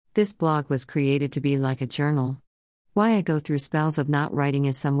This blog was created to be like a journal. Why I go through spells of not writing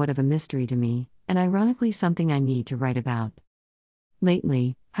is somewhat of a mystery to me, and ironically something I need to write about.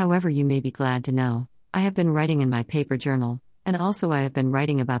 Lately, however, you may be glad to know, I have been writing in my paper journal, and also I have been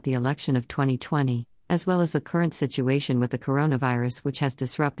writing about the election of 2020, as well as the current situation with the coronavirus, which has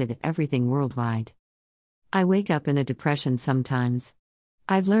disrupted everything worldwide. I wake up in a depression sometimes.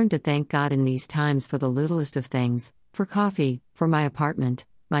 I've learned to thank God in these times for the littlest of things, for coffee, for my apartment,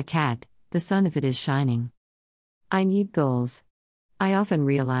 my cat, the sun if it is shining. I need goals. I often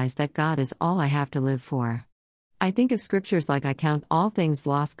realize that God is all I have to live for. I think of scriptures like I count all things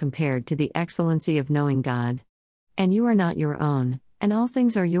lost compared to the excellency of knowing God. And you are not your own, and all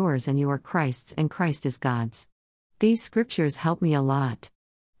things are yours, and you are Christ's, and Christ is God's. These scriptures help me a lot.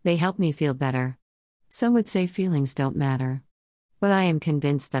 They help me feel better. Some would say feelings don't matter. But I am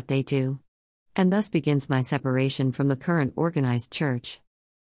convinced that they do. And thus begins my separation from the current organized church.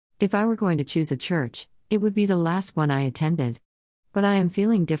 If I were going to choose a church, it would be the last one I attended. But I am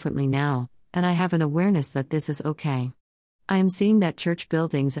feeling differently now, and I have an awareness that this is okay. I am seeing that church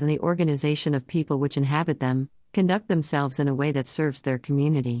buildings and the organization of people which inhabit them conduct themselves in a way that serves their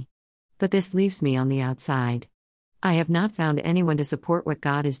community. But this leaves me on the outside. I have not found anyone to support what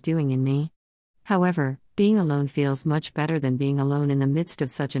God is doing in me. However, being alone feels much better than being alone in the midst of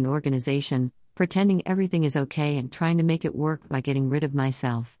such an organization, pretending everything is okay and trying to make it work by getting rid of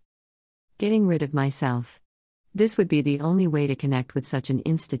myself. Getting rid of myself. This would be the only way to connect with such an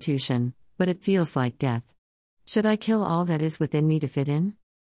institution, but it feels like death. Should I kill all that is within me to fit in?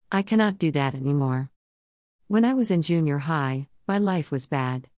 I cannot do that anymore. When I was in junior high, my life was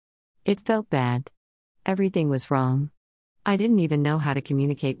bad. It felt bad. Everything was wrong. I didn't even know how to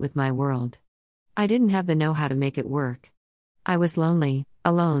communicate with my world. I didn't have the know-how to make it work. I was lonely,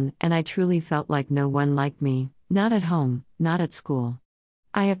 alone, and I truly felt like no one liked me, not at home, not at school.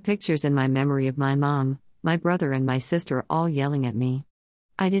 I have pictures in my memory of my mom, my brother and my sister all yelling at me.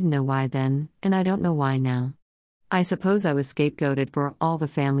 I didn't know why then, and I don't know why now. I suppose I was scapegoated for all the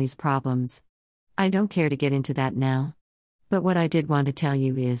family's problems. I don't care to get into that now. But what I did want to tell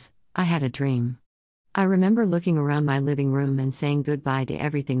you is, I had a dream. I remember looking around my living room and saying goodbye to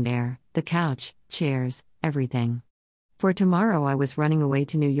everything there, the couch, chairs, everything. For tomorrow I was running away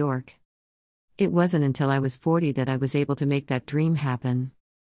to New York. It wasn't until I was 40 that I was able to make that dream happen.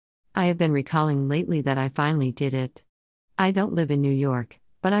 I have been recalling lately that I finally did it. I don't live in New York,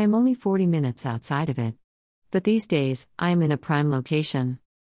 but I am only 40 minutes outside of it. But these days, I am in a prime location.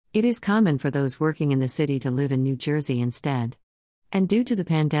 It is common for those working in the city to live in New Jersey instead. And due to the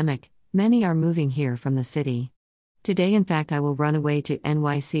pandemic, many are moving here from the city. Today, in fact, I will run away to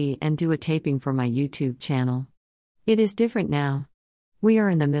NYC and do a taping for my YouTube channel. It is different now. We are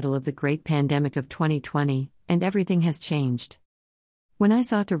in the middle of the great pandemic of 2020, and everything has changed. When I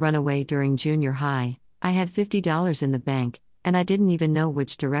sought to run away during junior high, I had $50 in the bank, and I didn't even know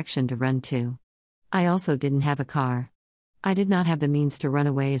which direction to run to. I also didn't have a car. I did not have the means to run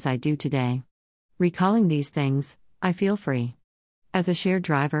away as I do today. Recalling these things, I feel free. As a shared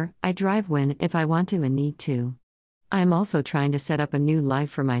driver, I drive when, if I want to and need to. I am also trying to set up a new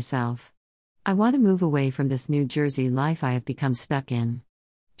life for myself. I want to move away from this New Jersey life I have become stuck in.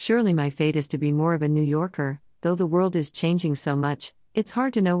 Surely my fate is to be more of a New Yorker, though the world is changing so much, it's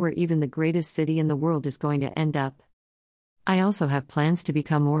hard to know where even the greatest city in the world is going to end up. I also have plans to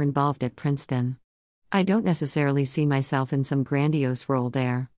become more involved at Princeton. I don't necessarily see myself in some grandiose role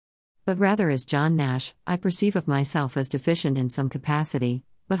there. But rather as John Nash, I perceive of myself as deficient in some capacity,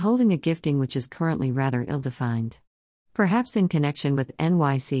 but holding a gifting which is currently rather ill-defined. Perhaps in connection with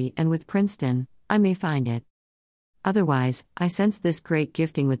NYC and with Princeton, I may find it. Otherwise, I sense this great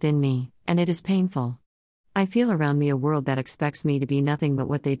gifting within me, and it is painful. I feel around me a world that expects me to be nothing but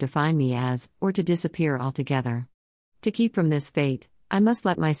what they define me as, or to disappear altogether. To keep from this fate, I must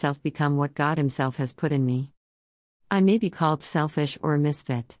let myself become what God Himself has put in me. I may be called selfish or a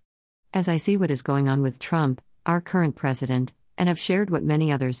misfit. As I see what is going on with Trump, our current president, and have shared what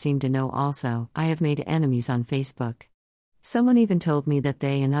many others seem to know also, I have made enemies on Facebook. Someone even told me that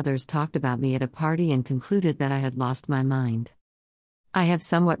they and others talked about me at a party and concluded that I had lost my mind. I have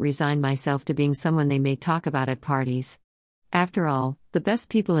somewhat resigned myself to being someone they may talk about at parties. After all, the best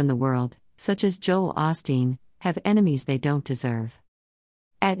people in the world, such as Joel Osteen, have enemies they don't deserve.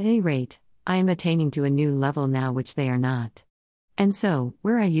 At any rate, I am attaining to a new level now which they are not. And so,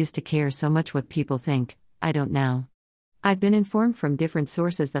 where I used to care so much what people think, I don't now. I've been informed from different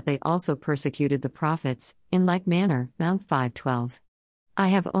sources that they also persecuted the prophets, in like manner, Mount 5:12. I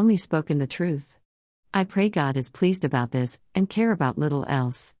have only spoken the truth. I pray God is pleased about this, and care about little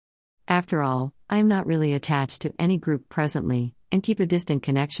else. After all, I am not really attached to any group presently, and keep a distant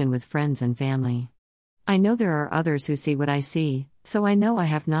connection with friends and family. I know there are others who see what I see, so I know I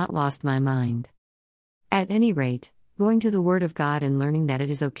have not lost my mind. At any rate, going to the Word of God and learning that it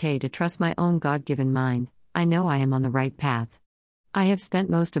is okay to trust my own God-given mind, I know I am on the right path. I have spent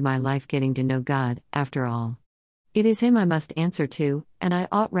most of my life getting to know God, after all. It is Him I must answer to, and I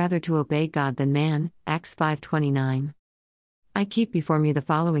ought rather to obey God than man, Acts 5:29. I keep before me the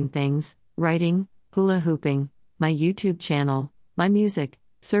following things: writing, hula hooping, my YouTube channel, my music,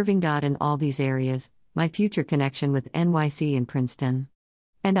 serving God in all these areas, my future connection with NYC and Princeton.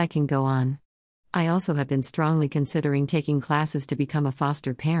 And I can go on. I also have been strongly considering taking classes to become a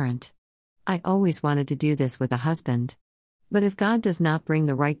foster parent. I always wanted to do this with a husband. But if God does not bring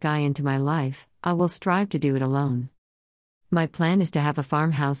the right guy into my life, I will strive to do it alone. My plan is to have a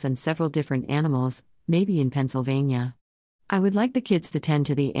farmhouse and several different animals, maybe in Pennsylvania. I would like the kids to tend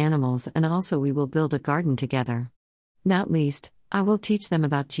to the animals, and also we will build a garden together. Not least, I will teach them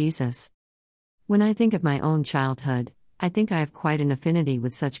about Jesus. When I think of my own childhood, I think I have quite an affinity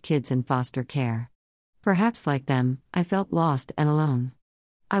with such kids in foster care. Perhaps like them, I felt lost and alone.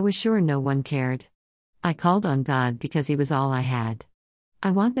 I was sure no one cared. I called on God because He was all I had.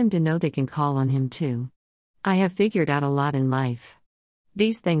 I want them to know they can call on Him too. I have figured out a lot in life.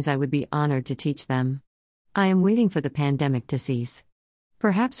 These things I would be honored to teach them. I am waiting for the pandemic to cease.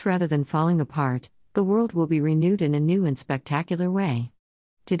 Perhaps rather than falling apart, the world will be renewed in a new and spectacular way.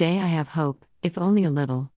 Today I have hope, if only a little.